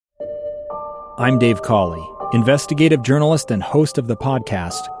I'm Dave Cawley, investigative journalist and host of the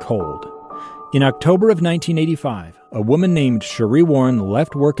podcast Cold. In October of 1985, a woman named Sheree Warren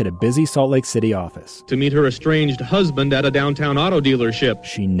left work at a busy Salt Lake City office to meet her estranged husband at a downtown auto dealership.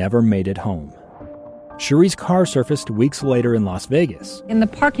 She never made it home. Sheree's car surfaced weeks later in Las Vegas. In the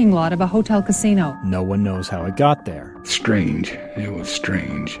parking lot of a hotel casino. No one knows how it got there. Strange. It was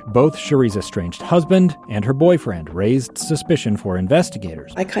strange. Both Sheree's estranged husband and her boyfriend raised suspicion for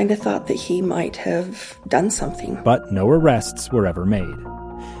investigators. I kind of thought that he might have done something. But no arrests were ever made.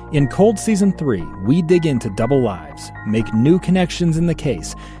 In Cold Season 3, we dig into double lives, make new connections in the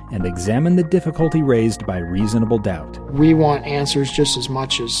case, and examine the difficulty raised by reasonable doubt. We want answers just as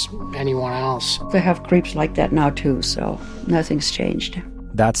much as anyone else. They have creeps like that now too, so nothing's changed.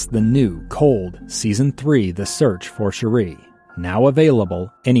 That's the new Cold Season 3, The Search for Sheree. Now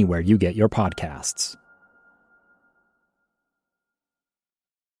available anywhere you get your podcasts.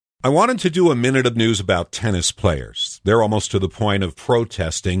 I wanted to do a minute of news about tennis players. They're almost to the point of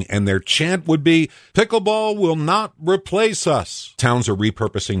protesting, and their chant would be, "Pickleball will not replace us." Towns are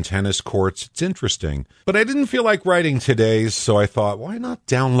repurposing tennis courts. It's interesting. But I didn't feel like writing today's, so I thought, why not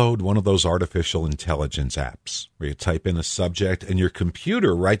download one of those artificial intelligence apps where you type in a subject and your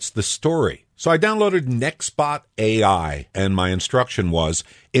computer writes the story? So I downloaded Nextbot AI, and my instruction was,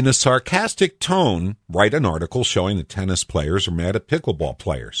 in a sarcastic tone, write an article showing that tennis players are mad at pickleball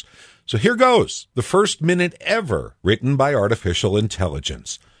players. So here goes, the first minute ever written by artificial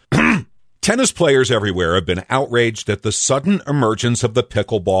intelligence. Tennis players everywhere have been outraged at the sudden emergence of the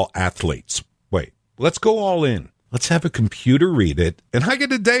pickleball athletes. Wait, let's go all in. Let's have a computer read it, and I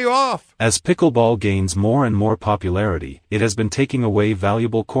get a day off. As pickleball gains more and more popularity, it has been taking away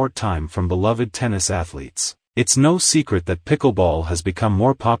valuable court time from beloved tennis athletes. It's no secret that pickleball has become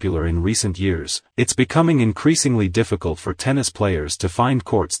more popular in recent years. It's becoming increasingly difficult for tennis players to find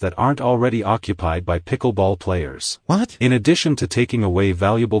courts that aren't already occupied by pickleball players. What? In addition to taking away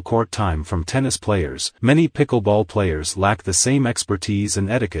valuable court time from tennis players, many pickleball players lack the same expertise and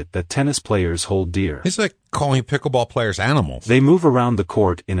etiquette that tennis players hold dear. It's like calling pickleball players animals. They move around the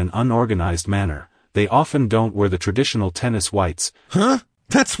court in an unorganized manner. They often don't wear the traditional tennis whites. Huh?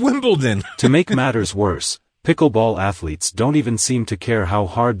 That's Wimbledon. To make matters worse, pickleball athletes don't even seem to care how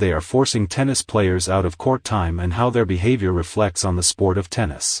hard they are forcing tennis players out of court time and how their behavior reflects on the sport of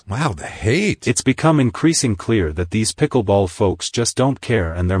tennis. Wow, the hate. It's become increasingly clear that these pickleball folks just don't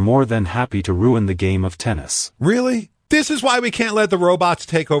care, and they're more than happy to ruin the game of tennis. Really? This is why we can't let the robots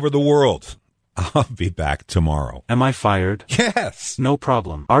take over the world. I'll be back tomorrow. Am I fired? Yes. No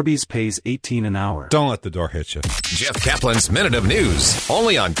problem. Arby's pays $18 an hour. Don't let the door hit you. Jeff Kaplan's Minute of News,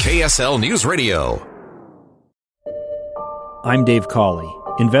 only on KSL News Radio. I'm Dave Cawley,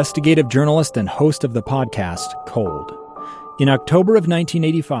 investigative journalist and host of the podcast Cold. In October of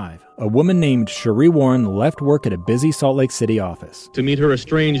 1985, a woman named Sheree Warren left work at a busy Salt Lake City office to meet her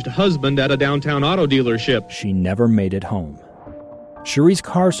estranged husband at a downtown auto dealership. She never made it home. Sheree's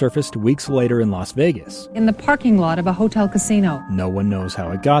car surfaced weeks later in Las Vegas. In the parking lot of a hotel casino. No one knows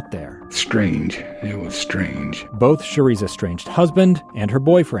how it got there. Strange. It was strange. Both Sheree's estranged husband and her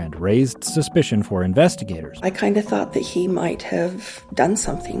boyfriend raised suspicion for investigators. I kind of thought that he might have done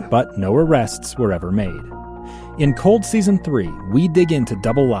something. But no arrests were ever made. In Cold Season 3, we dig into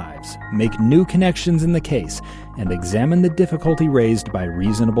double lives, make new connections in the case, and examine the difficulty raised by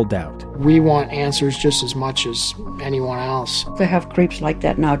reasonable doubt. We want answers just as much as anyone else. They have creeps like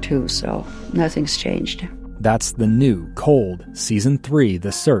that now too, so nothing's changed. That's the new Cold Season 3,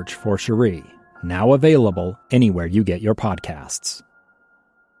 The Search for Sheree. Now available anywhere you get your podcasts.